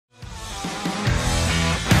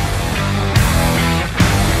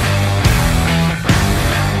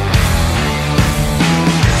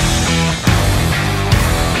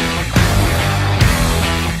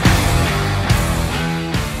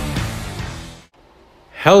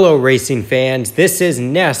Hello racing fans, this is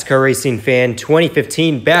NASCAR Racing Fan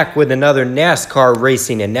 2015 back with another NASCAR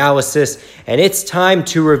Racing Analysis, and it's time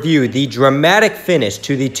to review the dramatic finish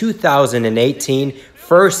to the 2018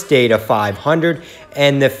 first Data 500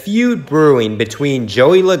 and the feud brewing between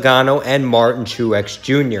Joey Logano and Martin Truex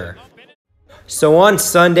Jr. So on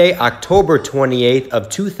Sunday, October 28th of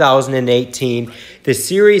 2018, the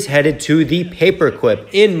series headed to the Paperclip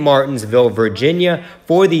in Martinsville, Virginia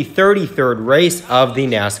for the 33rd race of the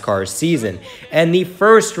NASCAR season and the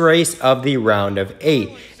first race of the round of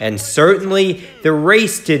 8. And certainly, the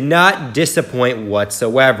race did not disappoint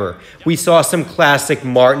whatsoever. We saw some classic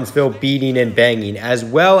Martinsville beating and banging as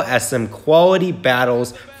well as some quality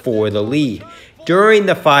battles for the lead. During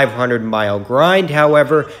the 500-mile grind,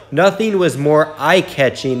 however, nothing was more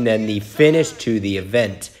eye-catching than the finish to the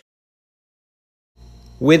event.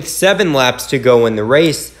 With 7 laps to go in the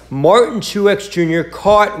race, Martin Truex Jr.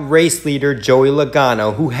 caught race leader Joey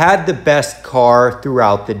Logano, who had the best car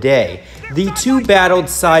throughout the day. The two battled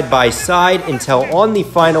side by side until on the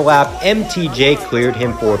final lap, MTJ cleared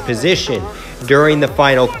him for position. During the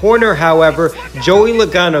final corner, however, Joey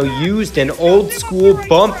Logano used an old-school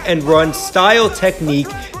bump-and-run style technique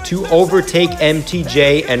to overtake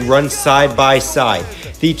MTJ and run side by side.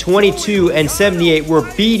 The 22 and 78 were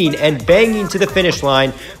beating and banging to the finish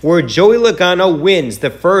line, where Joey Logano wins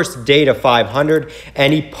the first Data 500,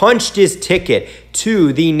 and he punched his ticket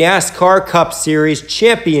to the NASCAR Cup Series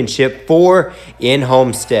Championship 4 in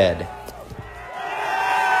Homestead.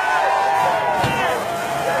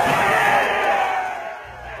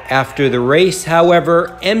 After the race,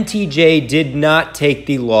 however, MTJ did not take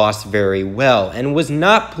the loss very well and was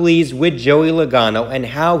not pleased with Joey Logano and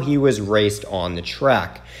how he was raced on the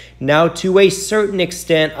track. Now, to a certain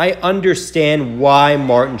extent, I understand why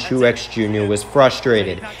Martin Truex Jr. was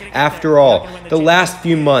frustrated. After all, the last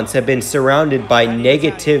few months have been surrounded by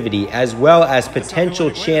negativity as well as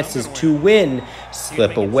potential chances to win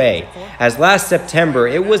slip away. As last September,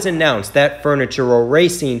 it was announced that Furniture Row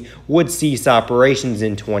Racing would cease operations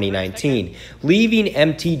in 2019, leaving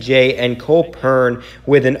MTJ and Cole Pearn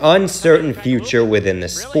with an uncertain future within the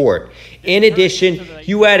sport. In addition,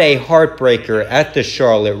 you had a heartbreaker at the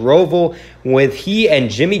Charlotte Roval with he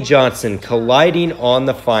and Jimmy Johnson colliding on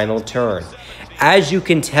the final turn. As you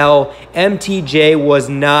can tell, MTJ was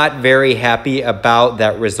not very happy about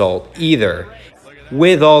that result either.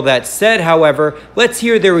 With all that said, however, let's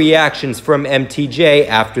hear the reactions from MTJ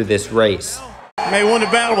after this race. May won the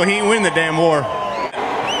battle, but he ain't win the damn war.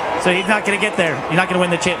 So he's not going to get there. He's not going to win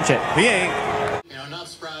the championship. He ain't. You know, not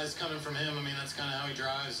surprised coming from him. I mean, that's kind of how he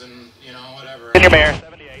drives and, you know, whatever.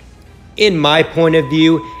 In my point of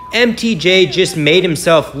view, MTJ just made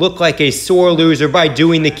himself look like a sore loser by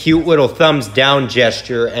doing the cute little thumbs down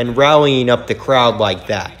gesture and rallying up the crowd like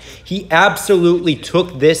that. He absolutely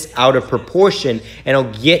took this out of proportion, and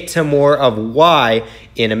I'll get to more of why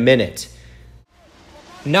in a minute.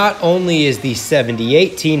 Not only is the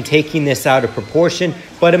 78 team taking this out of proportion,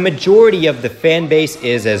 but a majority of the fan base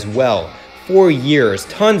is as well. For years,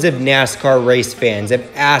 tons of NASCAR race fans have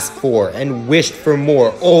asked for and wished for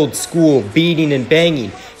more old-school beating and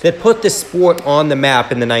banging that put the sport on the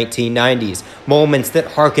map in the 1990s, moments that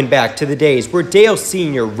harken back to the days where Dale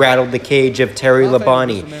Sr. rattled the cage of Terry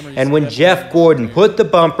Labonte, and when Jeff Gordon put the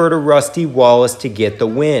bumper to Rusty Wallace to get the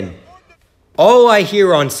win. All I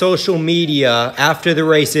hear on social media after the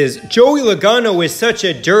race is, Joey Logano is such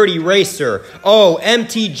a dirty racer. Oh,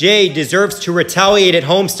 MTJ deserves to retaliate at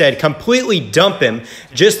Homestead, completely dump him.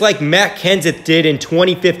 Just like Matt Kenseth did in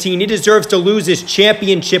 2015, he deserves to lose his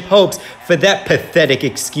championship hopes for that pathetic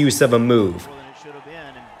excuse of a move.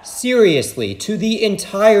 Seriously, to the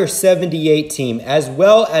entire 78 team, as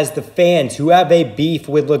well as the fans who have a beef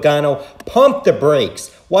with Logano, pump the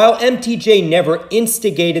brakes. While MTJ never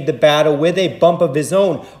instigated the battle with a bump of his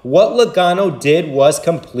own, what Logano did was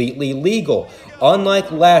completely legal.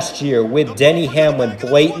 Unlike last year with Denny Hamlin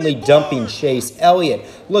blatantly dumping Chase Elliott,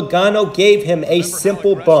 Logano gave him a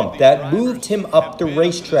simple bump that moved him up the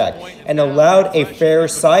racetrack and allowed a fair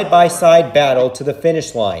side-by-side battle to the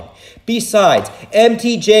finish line. Besides,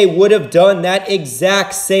 MTJ would have done that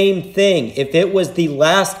exact same thing if it was the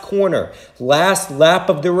last corner, last lap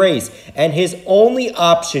of the race, and his only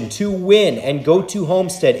option to win and go to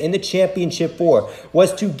Homestead in the Championship 4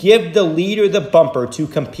 was to give the leader the bumper to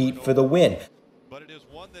compete for the win.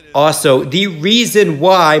 Also, the reason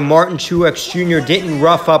why Martin Truex Jr. didn't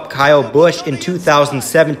rough up Kyle Busch in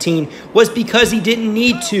 2017 was because he didn't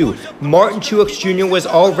need to. Martin Truex Jr. was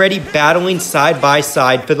already battling side by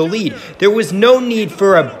side for the lead. There was no need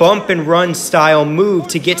for a bump and run style move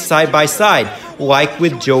to get side by side, like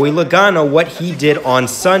with Joey Logano, what he did on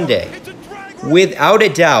Sunday. Without a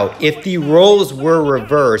doubt, if the roles were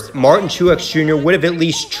reversed, Martin Truex Jr. would have at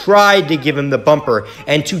least tried to give him the bumper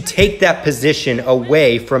and to take that position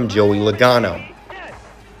away from Joey Logano.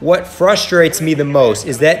 What frustrates me the most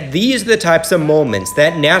is that these are the types of moments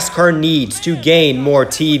that NASCAR needs to gain more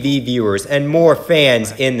TV viewers and more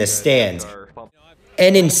fans in the stands.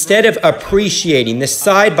 And instead of appreciating the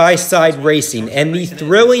side-by-side racing and the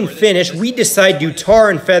thrilling finish, we decide to tar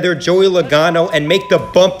and feather Joey Logano and make the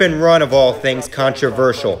bump and run of all things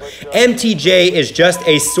controversial. MTJ is just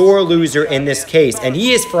a sore loser in this case, and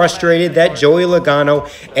he is frustrated that Joey Logano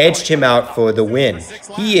edged him out for the win.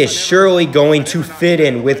 He is surely going to fit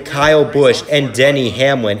in with Kyle Busch and Denny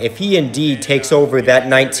Hamlin if he indeed takes over that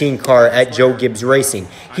 19 car at Joe Gibbs Racing.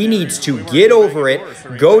 He needs to get over it,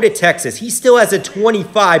 go to Texas. He still has a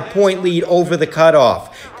 25-point lead over the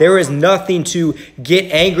cutoff. There is nothing to get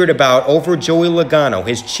angered about over Joey Logano.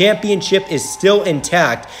 His championship is still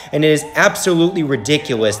intact, and it is absolutely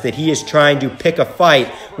ridiculous that he is trying to pick a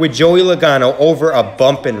fight with Joey Logano over a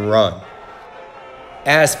bump and run.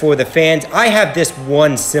 As for the fans, I have this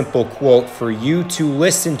one simple quote for you to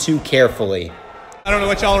listen to carefully. I don't know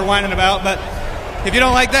what y'all are whining about, but if you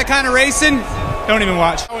don't like that kind of racing, don't even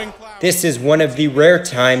watch. This is one of the rare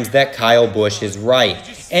times that Kyle Busch is right.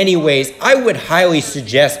 Anyways, I would highly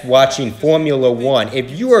suggest watching Formula One if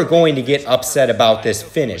you are going to get upset about this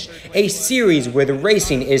finish. A series where the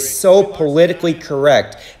racing is so politically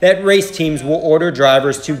correct that race teams will order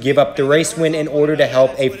drivers to give up the race win in order to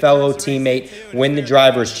help a fellow teammate win the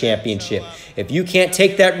Drivers' Championship. If you can't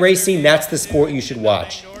take that racing, that's the sport you should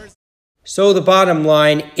watch. So the bottom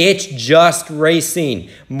line, it's just racing.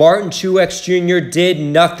 Martin Truex Jr. did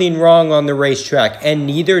nothing wrong on the racetrack, and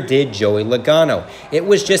neither did Joey Logano. It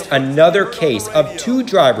was just another case of two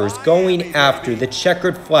drivers going after the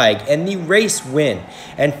checkered flag and the race win,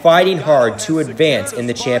 and fighting hard to advance in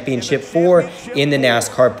the championship four in the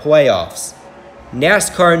NASCAR playoffs.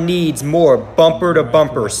 NASCAR needs more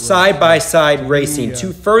bumper-to-bumper, side-by-side racing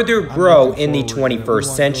to further grow in the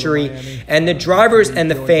 21st century, and the drivers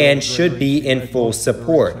and the fans should be in full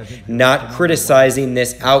support, not criticizing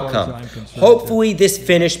this outcome. Hopefully, this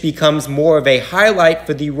finish becomes more of a highlight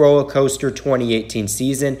for the roller coaster 2018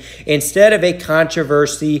 season instead of a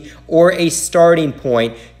controversy or a starting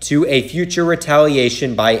point to a future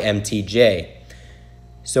retaliation by MTJ.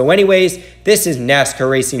 So anyways, this is NASCAR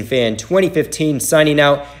Racing Fan 2015 signing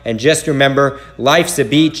out, and just remember, life's a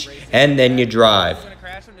beach, and then you drive.